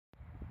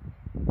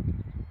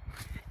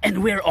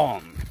And we're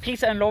on.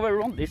 Peace and love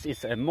everyone. This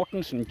is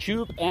Mortensen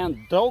Tube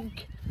and Dog.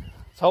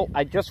 So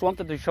I just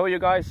wanted to show you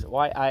guys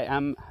why I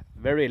am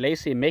very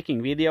lazy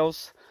making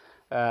videos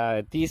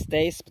these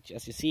days. But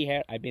as you see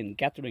here, I've been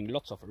gathering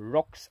lots of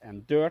rocks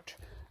and dirt.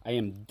 I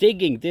am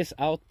digging this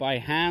out by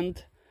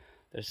hand.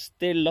 There's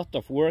still a lot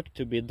of work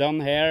to be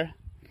done here.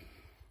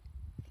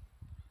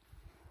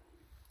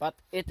 But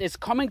it is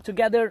coming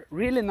together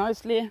really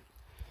nicely.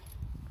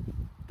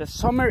 The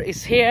summer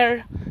is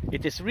here.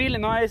 It is really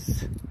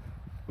nice.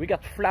 We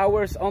got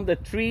flowers on the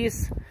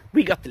trees.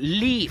 We got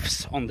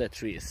leaves on the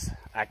trees,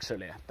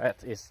 actually.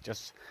 That is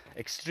just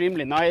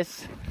extremely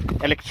nice.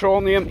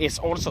 Electroneum is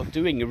also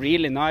doing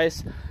really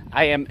nice.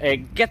 I am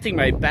getting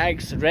my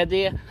bags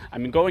ready.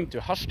 I'm going to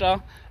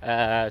Harstad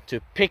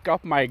to pick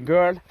up my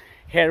girl.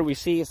 Here we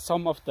see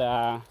some of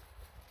the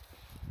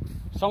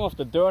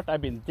dirt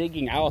I've been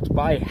digging out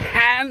by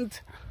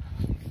hand.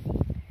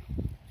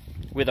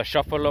 With a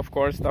shovel, of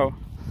course, though.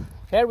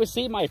 Here we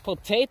see my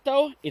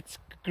potato. It's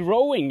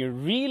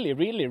growing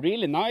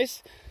really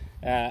nice.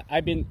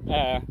 I've been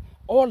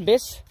all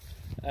this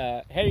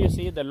here you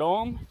see the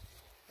lawn,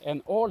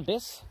 and all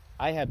this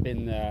I have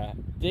been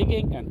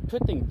digging and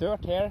putting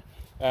dirt here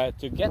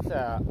to get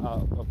a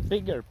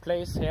bigger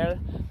place here.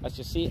 As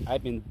you see,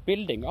 I've been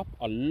building up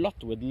a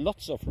lot with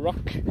lots of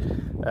rock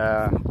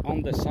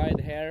on the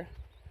side here,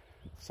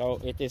 so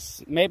it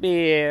is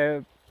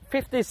maybe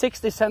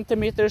 50-60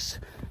 centimeters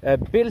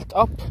built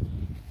up.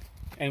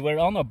 And we're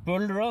on a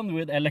bull run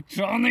with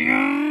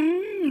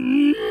electroneum.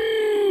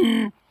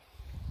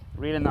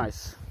 Really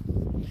nice.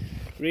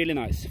 Really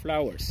nice.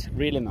 Flowers.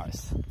 Really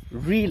nice.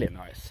 Really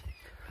nice.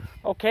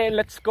 Okay,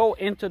 let's go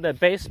into the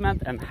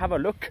basement and have a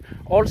look.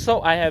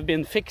 Also, I have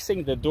been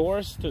fixing the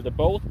doors to the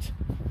boat.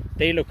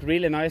 They look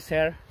really nice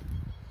here.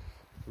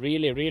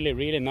 Really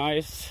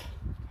nice.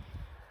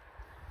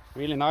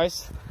 Really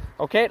nice.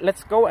 Okay,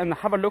 let's go and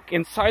have a look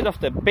inside of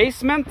the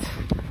basement.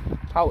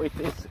 How it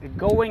is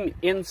going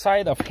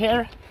inside of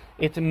here.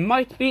 It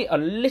might be a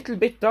little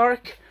bit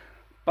dark,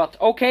 but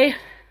okay,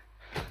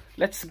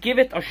 let's give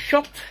it a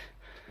shot.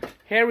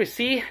 Here we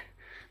see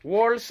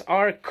walls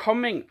are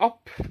coming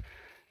up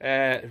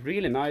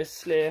really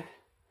nicely,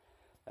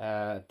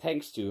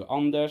 thanks to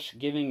Anders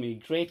giving me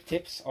great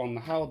tips on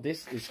how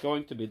this is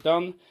going to be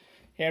done.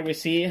 Here we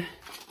see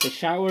the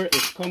shower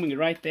is coming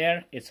right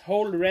there. It's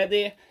hole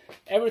ready,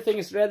 everything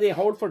is ready.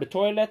 Hole for the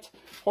toilet,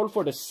 hole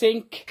for the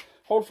sink,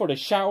 hole for the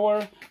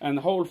shower, and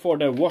hole for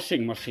the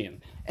washing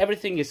machine.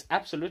 Everything is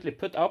absolutely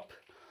put up,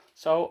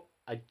 so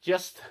I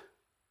just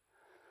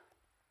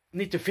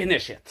need to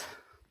finish it.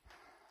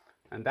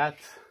 And that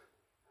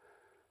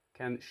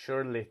can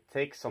surely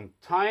take some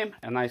time.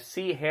 And I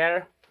see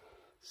here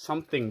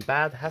something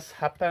bad has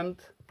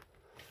happened.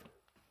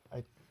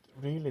 I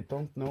really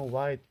don't know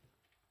why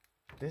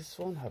this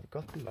one have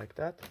gotten like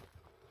that.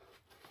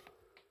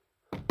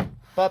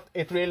 But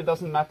it really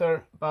doesn't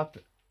matter. But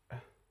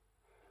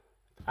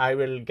I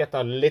will get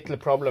a little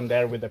problem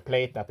there with the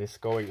plate that is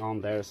going on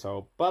there.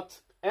 So,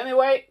 but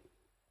anyway,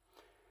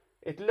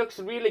 it looks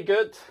really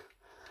good.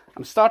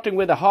 I'm starting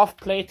with a half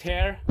plate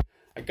here.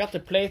 I got the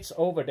plates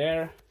over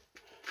there.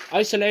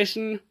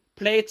 Isolation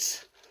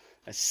plates.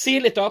 I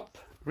seal it up.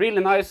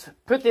 Really nice.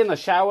 Put in a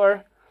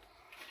shower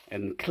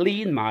and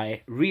clean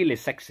my really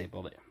sexy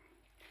body.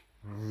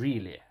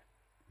 Really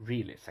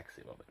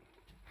sexy body.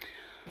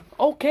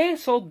 Okay,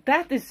 so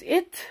that is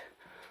it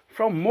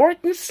from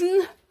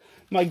Mortensen.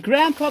 My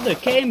grandfather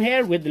came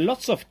here with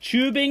lots of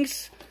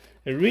tubings,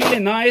 really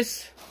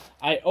nice.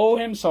 I owe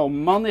him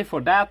some money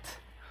for that.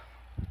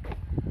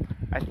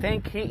 I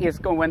think he is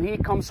going, when he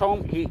comes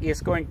home, he is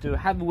going to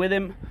have with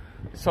him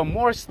some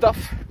more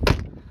stuff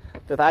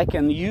that I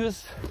can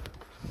use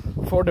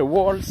for the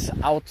walls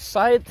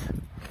outside.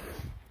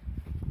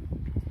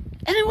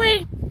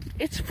 Anyway,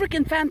 it's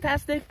freaking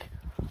fantastic.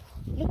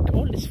 Look,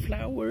 all these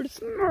flowers,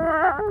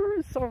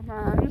 so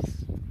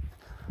nice.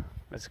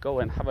 Let's go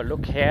and have a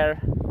look here.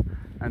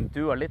 And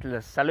do a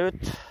little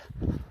salute.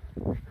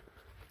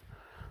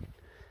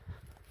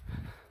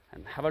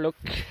 And have a look.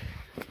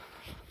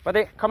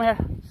 Buddy, come here.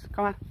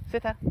 Come on.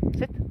 Sit here.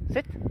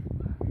 Sit.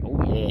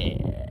 Oh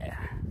yeah.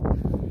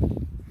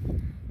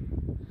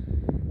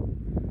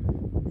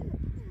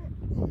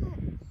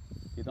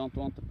 You don't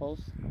want to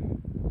pose?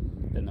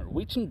 The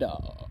Norwegian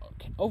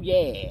dog. Oh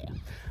yeah.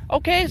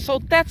 Okay, so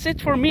that's it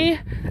for me.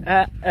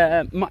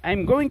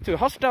 I'm going to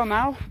Harstad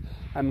now.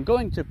 I'm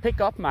going to pick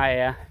up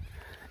my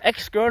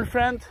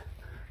ex-girlfriend,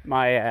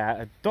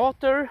 my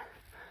daughter,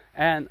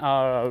 and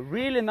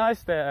really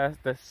nice the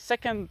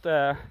second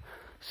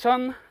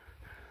son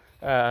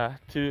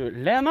to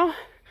Lena.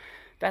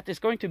 That is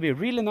going to be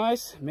really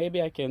nice.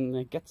 Maybe I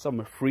can get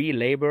some free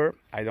labor.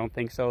 I don't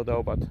think so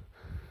though, but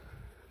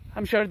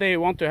I'm sure they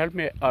want to help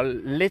me a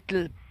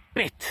little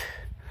bit.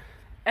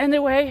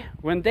 Anyway,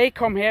 when they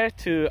come here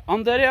to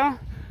Andøya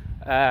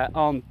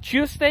on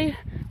Tuesday,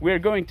 we're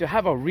going to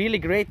have a really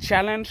great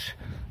challenge.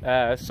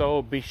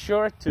 So be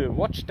sure to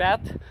watch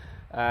that.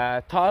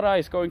 Tara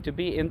is going to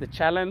be in the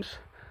challenge.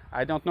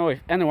 I don't know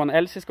if anyone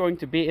else is going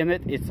to be in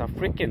it. It's a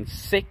freaking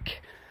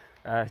sick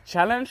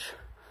challenge.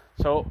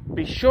 So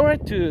be sure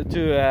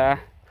to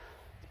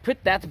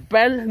put that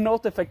bell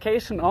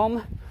notification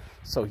on,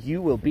 so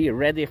you will be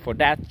ready for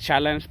that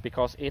challenge,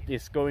 because it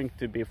is going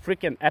to be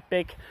freaking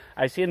epic.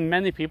 I've seen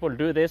many people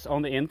do this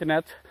on the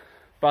internet,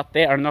 but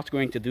they are not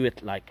going to do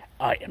it like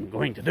I am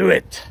going to do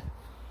it.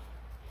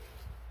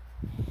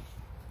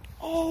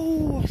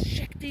 Oh,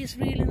 check these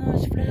really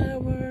nice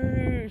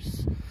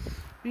flowers.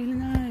 Really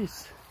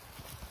nice.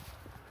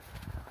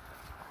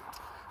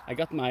 I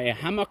got my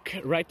hammock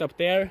right up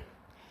there.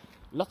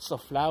 Lots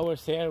of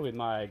flowers here with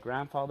my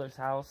grandfather's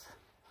house.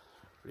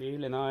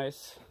 Really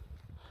nice.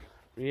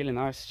 Really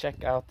nice.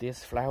 Check out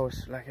these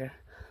flowers like here.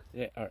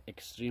 They are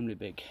extremely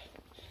big.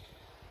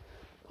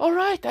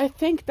 Alright, I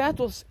think that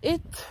was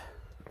it.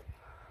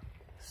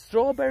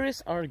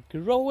 Strawberries are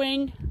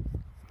growing.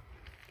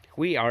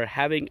 We are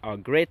having a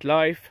great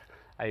life.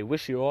 I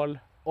wish you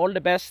all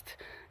the best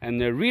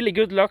and really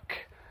good luck.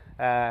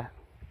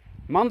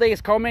 Monday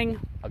is coming.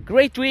 A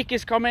great week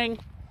is coming.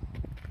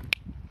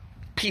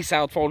 Peace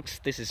out, folks.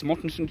 This is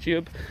Mortensen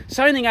Tube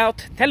signing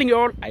out, telling you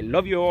all I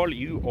love you all.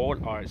 You all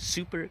are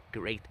super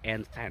great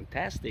and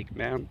fantastic,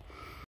 man.